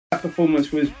that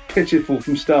performance was pitiful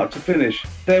from start to finish.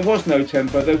 There was no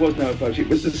tempo, there was no approach. It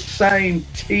was the same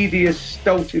tedious,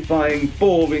 stultifying,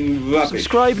 boring rubbish.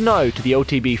 Subscribe now to the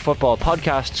OTB Football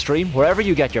Podcast stream wherever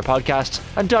you get your podcasts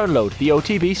and download the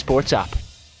OTB Sports app.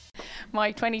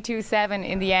 Mike, 22-7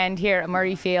 in the end here at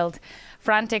Murrayfield.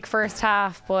 Frantic first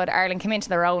half, but Ireland came into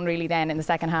their own really then in the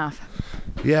second half.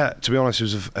 Yeah, to be honest, it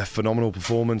was a phenomenal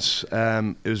performance.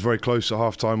 It was very close at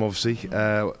half-time, obviously.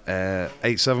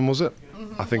 8-7, was it?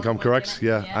 I think I'm correct.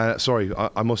 Yeah. Sorry,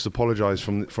 I must apologise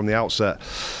from the outset.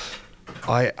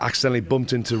 I accidentally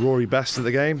bumped into Rory Best at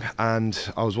the game, and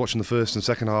I was watching the first and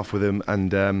second half with him,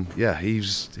 and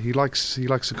he likes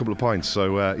a couple of pints.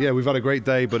 So we've had a great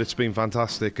day, but it's been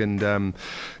fantastic, and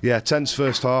tense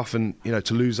first half, and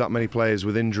to lose that many players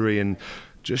with injury and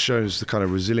just shows the kind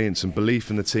of resilience and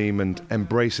belief in the team and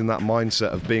embracing that mindset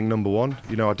of being number one.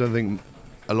 I don't think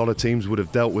a lot of teams would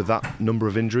have dealt with that number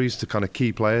of injuries to kind of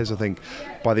key players. I think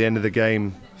by the end of the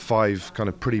game, 5 kind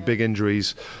of pretty big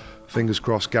injuries. Fingers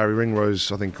crossed, Gary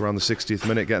Ringrose, I think around the 60th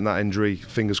minute getting that injury.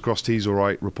 Fingers crossed he's all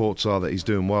right. Reports are that he's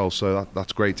doing well, so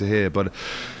that's great to hear. But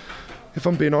if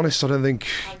I'm being honest, I don't think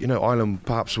Ireland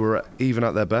perhaps were even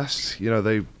at their best.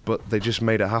 But they just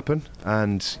made it happen.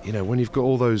 And when you've got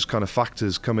all those kind of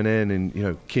factors coming in,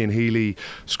 and Cian Healy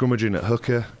scrummaging at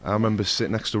hooker. I remember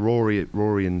sitting next to Rory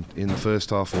in the first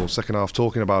half or second half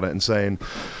talking about it and saying,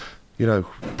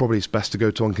 probably it's best to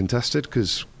go to uncontested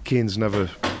because Cian's never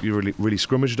really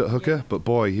scrummaged at hooker, but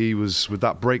boy, he was, with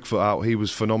that break foot out, he was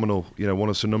phenomenal. Won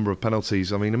us a number of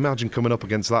penalties. I mean, imagine coming up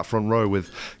against that front row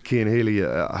with Cian Healy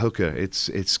at hooker. It's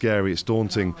scary, it's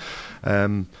daunting.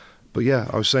 But yeah,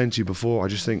 I was saying to you before, I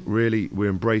just think really we're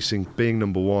embracing being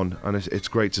number one, and it's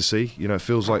great to see. It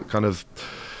feels like kind of,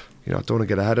 I don't want to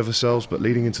get ahead of ourselves, but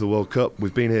leading into the World Cup,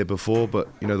 we've been here before, but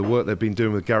the work they've been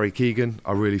doing with Gary Keegan,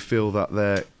 I really feel that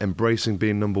they're embracing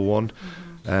being number one.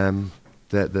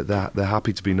 They're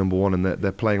happy to be number one, and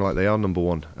they're playing like they are number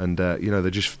one, and they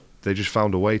just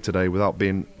found a way today without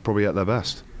being probably at their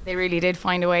best. They really did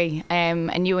find a way.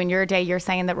 And you, in your day, you're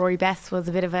saying that Rory Best was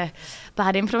a bit of a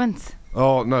bad influence.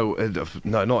 Oh no,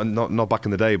 not back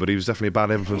in the day, but he was definitely a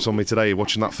bad influence on me today.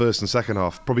 Watching that first and second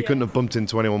half, probably couldn't have bumped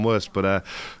into anyone worse. But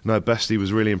Bestie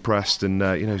was really impressed, and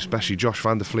especially Josh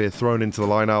van der Fleer thrown into the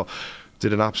line out,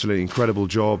 did an absolutely incredible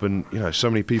job, and so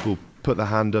many people put their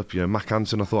hand up. Mac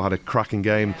Hansen, I thought, had a cracking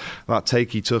game. That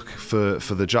take he took for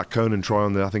the Jack Conan try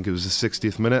on I think it was the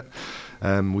 60th minute.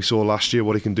 We saw last year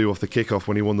what he can do off the kickoff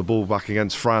when he won the ball back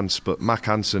against France. But Mac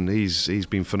Hansen, he's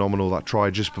been phenomenal. That try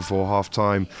just before half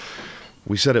time.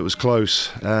 We said it was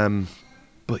close,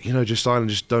 but just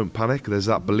Ireland just don't panic. There's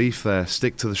that belief there.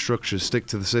 Stick to the structures, stick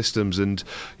to the systems, and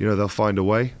they'll find a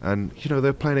way. And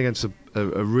they're playing against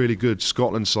a really good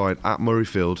Scotland side at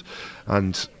Murrayfield,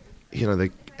 and they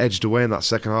edged away in that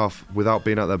second half without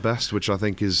being at their best, which I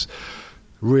think is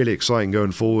really exciting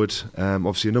going forward.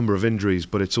 Obviously a number of injuries,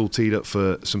 but it's all teed up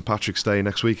for St Patrick's Day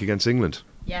next week against England.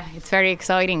 Yeah, it's very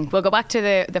exciting. We'll go back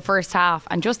to the first half,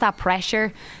 and just that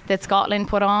pressure that Scotland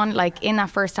put on. Like in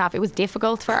that first half, it was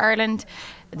difficult for Ireland.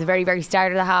 At the very, very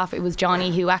start of the half, it was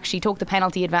Johnny who actually took the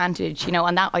penalty advantage,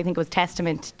 and that I think was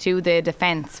testament to the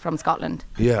defence from Scotland.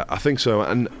 Yeah, I think so.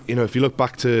 And if you look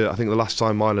back to, I think the last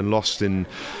time Ireland lost at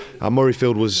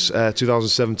Murrayfield was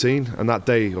 2017, and that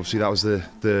day, obviously, that was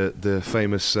the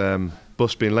famous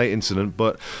bus being late incident.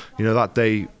 But that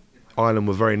day, Ireland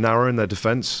were very narrow in their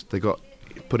defence. They got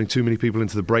putting too many people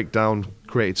into the breakdown,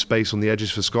 created space on the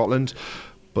edges for Scotland.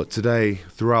 But today,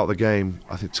 throughout the game,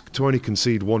 I think to only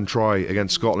concede one try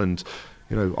against Scotland,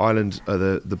 Ireland are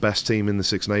the best team in the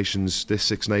Six Nations. This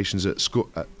Six Nations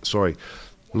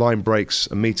line breaks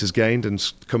and metres gained,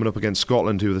 and coming up against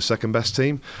Scotland, who are the second best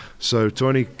team. So to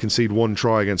only concede one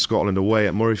try against Scotland away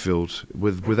at Murrayfield,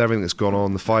 with everything that's gone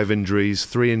on, the 5 injuries,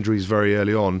 3 injuries very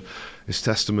early on, is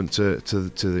testament to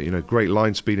the great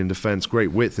line speed in defence,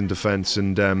 great width in defence,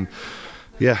 and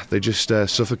they just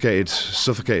suffocated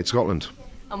Scotland.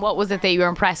 And what was it that you were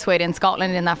impressed with in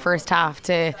Scotland in that first half,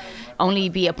 to only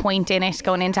be a point in it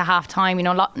going into half time?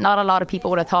 Not a lot of people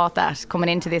would have thought that coming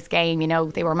into this game.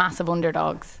 They were massive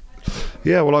underdogs.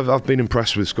 Yeah, well, I've been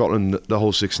impressed with Scotland, the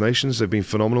whole Six Nations. They've been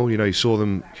phenomenal. You saw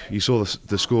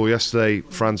the score yesterday,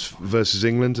 France versus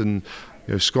England, and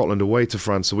Scotland away to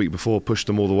France the week before pushed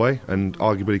them all the way, and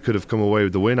arguably could have come away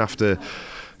with the win after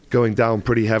going down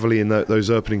pretty heavily in those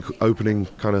opening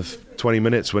kind of 20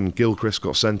 minutes when Gilchrist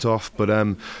got sent off. But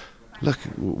look,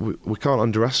 we can't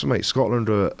underestimate Scotland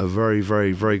are a very,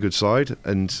 very, very good side,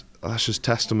 and that's just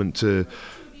testament to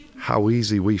how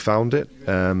easy we found it.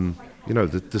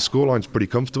 The scoreline's pretty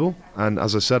comfortable, and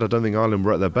as I said, I don't think Ireland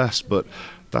were at their best, but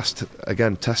that's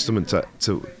again testament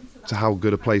to to how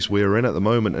good a place we're in at the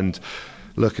moment. And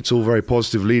look, it's all very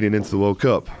positive leading into the World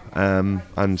Cup, and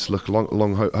look,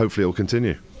 hopefully it will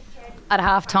continue. At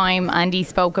half-time, Andy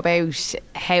spoke about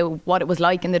what it was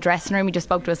like in the dressing room. He just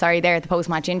spoke to us, there at the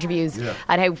post-match interviews,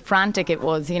 and how frantic it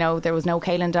was. You know, there was no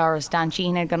Caelan Doris, Dan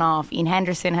Sheehan had gone off, Ian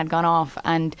Henderson had gone off,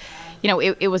 and you know,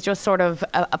 it was just sort of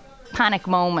a panic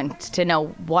moment to know,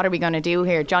 what are we going to do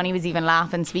here? Johnny was even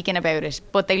laughing, speaking about it.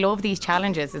 But they love these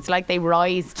challenges. It's like they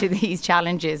rise to these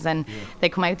challenges and they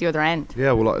come out the other end.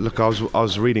 Yeah, well, look, I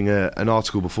was reading an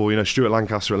article before. You know, Stuart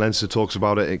Lancaster at Leinster talks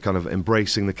about it kind of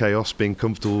embracing the chaos, being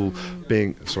comfortable,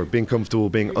 being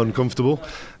uncomfortable.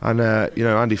 And you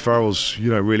know, Andy Farrell's,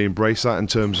 you know, really embraced that in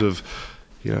terms of,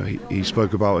 you know, he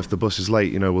spoke about, if the bus is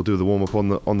late, you know, we'll do the warm-up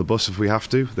on the bus if we have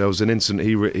to. There was an incident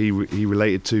he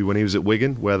related to when he was at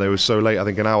Wigan, where they were so late, I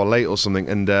think an hour late or something,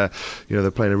 and you know,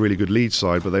 they're playing a really good lead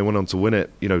side, but they went on to win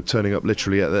it, you know, turning up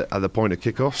literally at the point of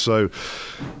kick-off. So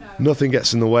nothing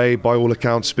gets in the way. By all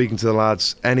accounts, speaking to the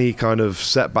lads, any kind of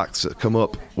setbacks that come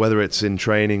up, whether it's in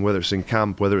training, whether it's in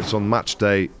camp, whether it's on match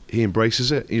day, he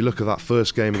embraces it. You look at that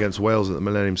first game against Wales at the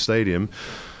Millennium Stadium,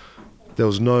 there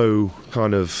was no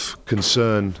kind of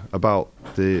concern about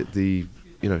the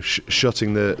you know,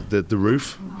 shutting the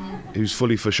roof. He was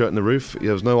fully for shutting the roof.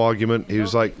 There was no argument. He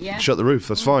was like, shut the roof,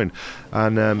 that's fine.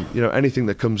 And you know, anything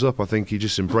that comes up, I think he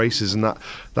just embraces, and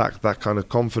that kind of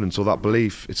confidence or that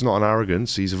belief. It's not an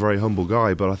arrogance. He's a very humble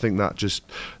guy, but I think that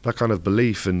kind of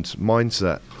belief and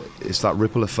mindset, it's that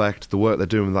ripple effect. The work they're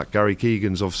doing with that Gary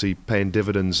Keegan's obviously paying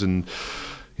dividends, and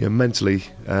you know, mentally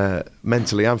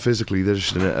and physically, they're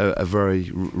just in a very,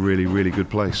 really, really good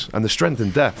place. And the strength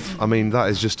and depth, I mean, that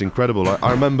is just incredible. I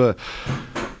remember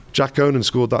Jack Conan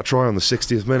scored that try on the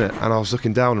 60th minute, and I was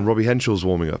looking down and Robbie Henshaw's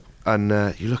warming up. And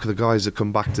you look at the guys that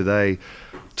come back today.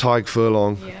 Tadhg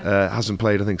Furlong hasn't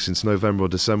played, I think, since November or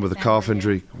December with a calf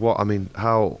injury.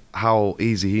 How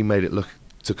easy he made it look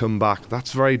to come back.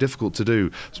 That's very difficult to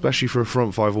do, especially for a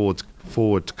front five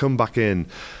forward to come back in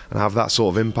and have that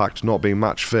sort of impact, not being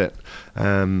match fit.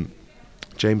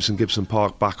 Jameson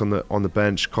Gibson-Park back on the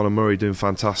bench, Conor Murray doing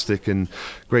fantastic, and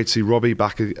great to see Robbie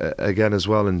back again as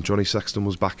well, and Johnny Sexton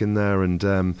was back in there. And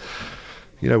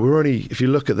you know, we're only, if you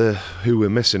look at who we're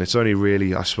missing, it's only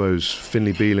really, I suppose,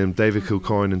 Finlay Bealham, David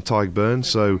Kilcoyne and Tadhg Burns.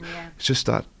 So it's just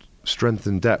that strength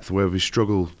and depth where we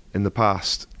struggle in the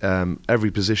past. Every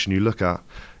position you look at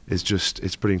is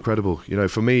it's pretty incredible. You know,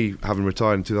 for me, having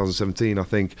retired in 2017, I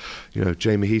think, you know,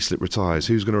 Jamie Heaslip retires.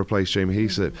 Who's going to replace Jamie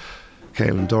Heaslip?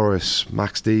 Caelan Doris,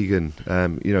 Max Deegan.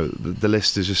 You know, the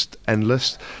list is just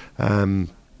endless.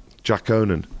 Jack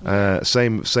Conan,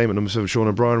 same at number 7. Sean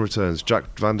O'Brien returns.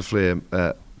 Jack van der Fleer,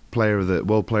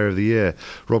 World Player of the Year.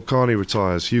 Rob Kearney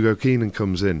retires. Hugo Keenan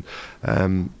comes in.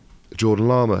 Jordan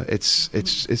Lama. It's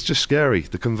just scary.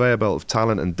 The conveyor belt of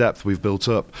talent and depth we've built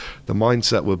up, the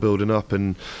mindset we're building up,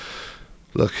 and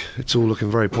look, it's all looking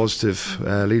very positive,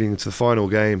 leading into the final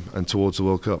game and towards the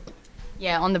World Cup.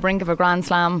 Yeah, on the brink of a Grand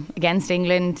Slam against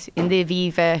England in the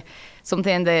Aviva,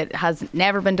 something that has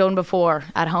never been done before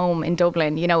at home in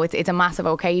Dublin. You know, it's a massive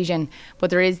occasion,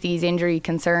 but there is these injury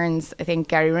concerns. I think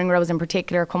Gary Ringrose in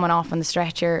particular coming off on the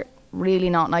stretcher. Really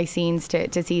not nice scenes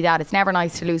to see that. It's never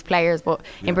nice to lose players, but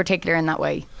in particular in that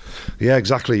way. Yeah,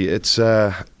 exactly. It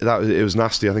was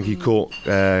nasty. I think he caught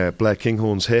Blair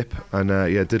Kinghorn's hip, and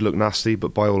it did look nasty.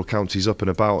 But by all accounts, he's up and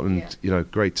about, and you know,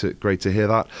 great to hear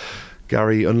that.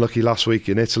 Gary, unlucky last week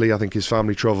in Italy. I think his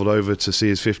family travelled over to see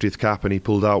his 50th cap, and he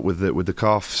pulled out with the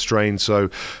calf strain. So,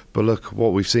 but look,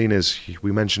 what we've seen is,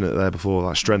 we mentioned it there before,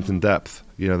 that strength and depth.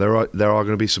 You know, there are going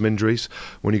to be some injuries.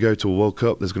 When you go to a World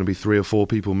Cup, there's going to be 3 or 4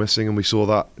 people missing, and we saw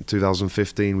that in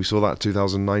 2015. We saw that in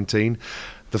 2019.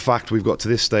 The fact we've got to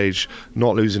this stage,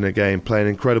 not losing a game, playing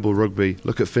incredible rugby.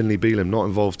 Look at Finlay Bealham, not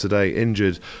involved today,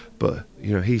 injured, but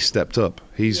you know, he's stepped up.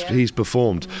 He's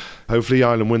performed. Hopefully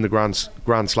Ireland win the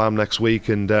Grand Slam next week,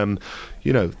 and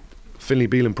you know, Finlay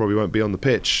Bealham probably won't be on the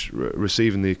pitch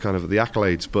receiving the kind of the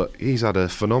accolades, but he's had a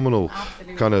phenomenal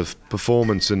kind of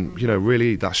performance, and you know,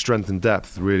 really that strength and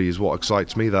depth really is what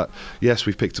excites me. That yes,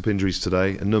 we've picked up injuries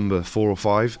today, a number 4 or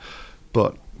 5,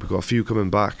 but we've got a few coming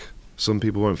back. Some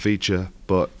people won't feature,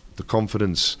 but the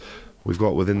confidence we've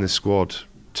got within this squad,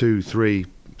 2, 3,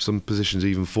 some positions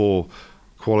even 4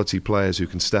 quality players who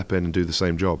can step in and do the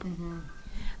same job. Mm-hmm.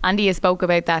 Andy has spoke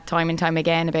about that time and time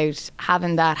again, about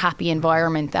having that happy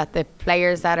environment, that the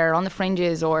players that are on the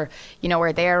fringes or, you know,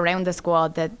 are there around the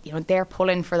squad, that, you know, they're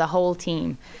pulling for the whole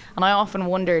team. And I often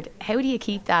wondered, how do you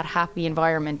keep that happy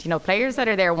environment? You know, players that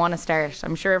are there want to start.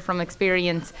 I'm sure from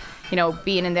experience, you know,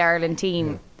 being in the Ireland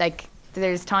team, like,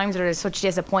 there's times where there's such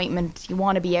disappointment, you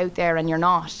want to be out there and you're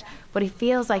not. But it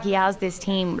feels like he has this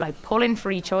team like pulling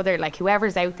for each other, like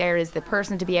whoever's out there is the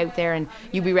person to be out there and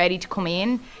you be ready to come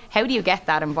in. How do you get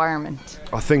that environment?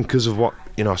 I think because of what,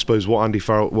 I suppose what Andy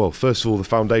Farrell, well, first of all, the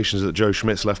foundations that Joe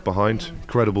Schmidt's left behind,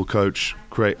 incredible coach,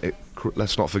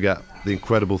 let's not forget the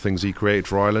incredible things he created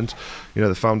for Ireland.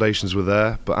 The foundations were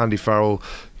there, but Andy Farrell,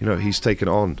 he's taken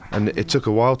it on. And it took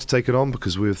a while to take it on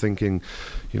because we were thinking,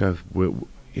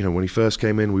 when he first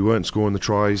came in, we weren't scoring the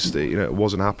tries. It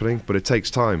wasn't happening, but it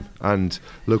takes time. And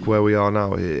look where we are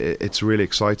now. It's really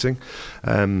exciting.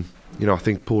 I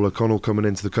think Paul O'Connell coming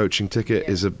into the coaching ticket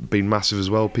has been massive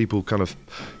as well. People kind of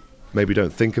maybe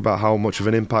don't think about how much of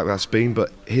an impact that's been,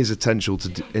 but his attention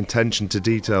to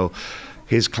detail,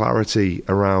 his clarity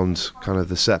around kind of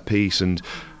the set piece and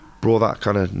brought that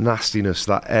kind of nastiness,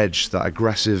 that edge, that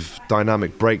aggressive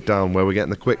dynamic breakdown where we're getting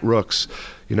the quick rucks.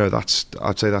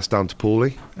 I'd say that's down to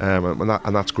Paulie,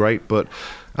 and that's great. But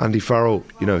Andy Farrell,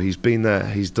 he's been there,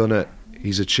 he's done it,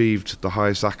 he's achieved the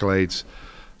highest accolades.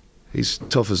 He's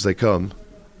tough as they come,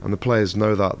 and the players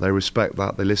know that, they respect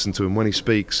that, they listen to him when he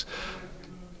speaks.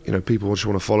 People just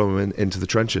want to follow him into the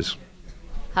trenches.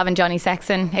 Having Johnny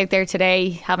Sexton out there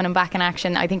today, having him back in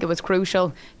action, I think it was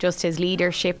crucial, just his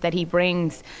leadership that he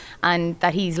brings, and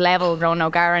that he's level Ronan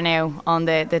O'Gara now on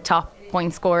the top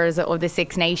point scorers of the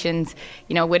Six Nations.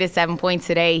 With his 7 points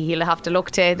today, he'll have to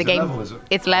look to the game. Level, is it?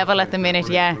 It's level at the minute,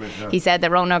 yeah. He said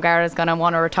that Ronan O'Gara is going to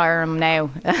want to retire him now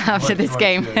after this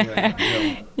game.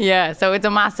 Yeah, so it's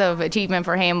a massive achievement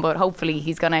for him, but hopefully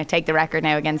he's going to take the record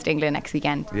now against England next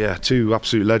weekend. Yeah, two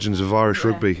absolute legends of Irish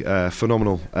rugby,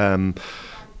 phenomenal.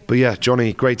 But yeah,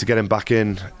 Johnny, great to get him back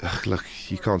in. Look,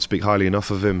 you can't speak highly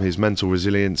enough of him. His mental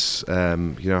resilience,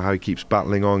 how he keeps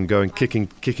battling on, kicking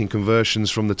conversions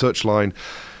from the touchline,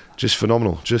 just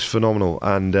phenomenal.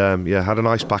 And had an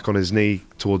ice pack on his knee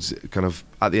towards kind of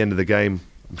at the end of the game.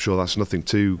 I'm sure that's nothing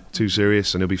too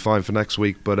serious, and he'll be fine for next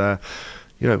week. But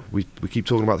we keep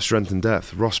talking about the strength and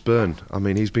depth. Ross Byrne,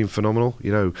 he's been phenomenal.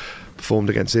 Performed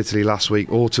against Italy last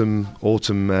week,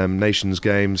 autumn Nations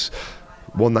games.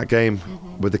 Won that game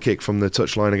with the kick from the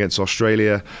touchline against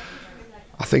Australia.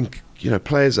 I think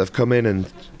players have come in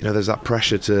and there's that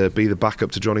pressure to be the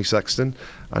backup to Johnny Sexton,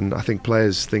 and I think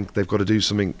players think they've got to do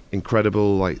something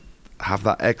incredible, like have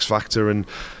that X factor, and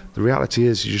the reality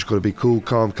is you just got to be cool,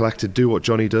 calm, collected, do what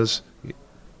Johnny does.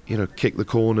 Kick the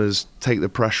corners, take the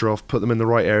pressure off, put them in the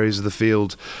right areas of the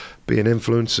field, be an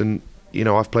influence. And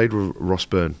I've played with Ross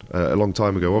Byrne a long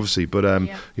time ago, obviously, but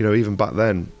even back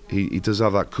then, he does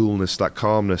have that coolness, that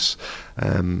calmness,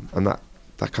 and that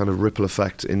kind of ripple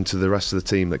effect into the rest of the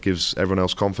team that gives everyone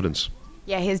else confidence.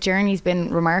 Yeah, his journey's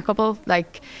been remarkable.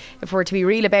 Like, if we're to be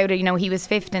real about it, he was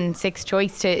 5th and 6th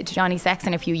choice to Johnny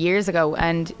Sexton a few years ago,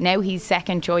 and now he's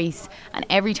 2nd choice, and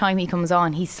every time he comes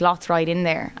on, he slots right in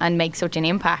there and makes such an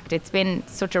impact. It's been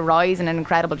such a rise and an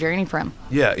incredible journey for him.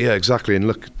 Yeah, exactly. And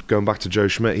look, going back to Joe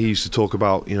Schmidt, he used to talk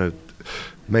about,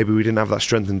 maybe we didn't have that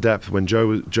strength and depth when Joe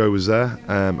was there,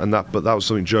 but that was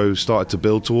something Joe started to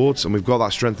build towards, and we've got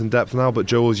that strength and depth now. But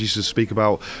Joe always used to speak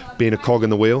about being a cog in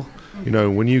the wheel.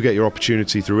 When you get your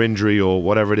opportunity through injury or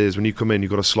whatever it is, when you come in, you've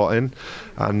got to slot in,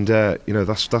 and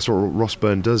that's what Ross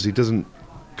Byrne does. He doesn't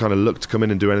kind of look to come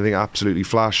in and do anything absolutely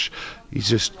flash. He's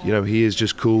just, he is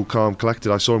just cool, calm,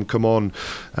 collected. I saw him come on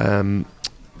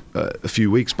a few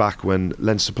weeks back when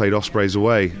Leinster played Ospreys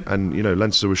away, and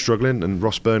Leinster was struggling, and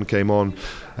Ross Byrne came on,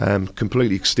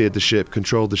 completely steered the ship,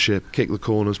 controlled the ship, kicked the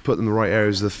corners, put them in the right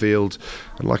areas of the field,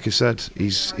 and like I said, he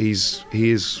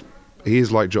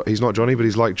is like he's not Johnny, but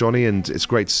he's like Johnny, and it's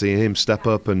great to see him step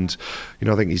up. And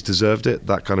I think he's deserved it.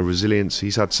 That kind of resilience.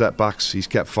 He's had setbacks. He's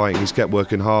kept fighting. He's kept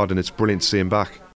working hard, and it's brilliant to see him back.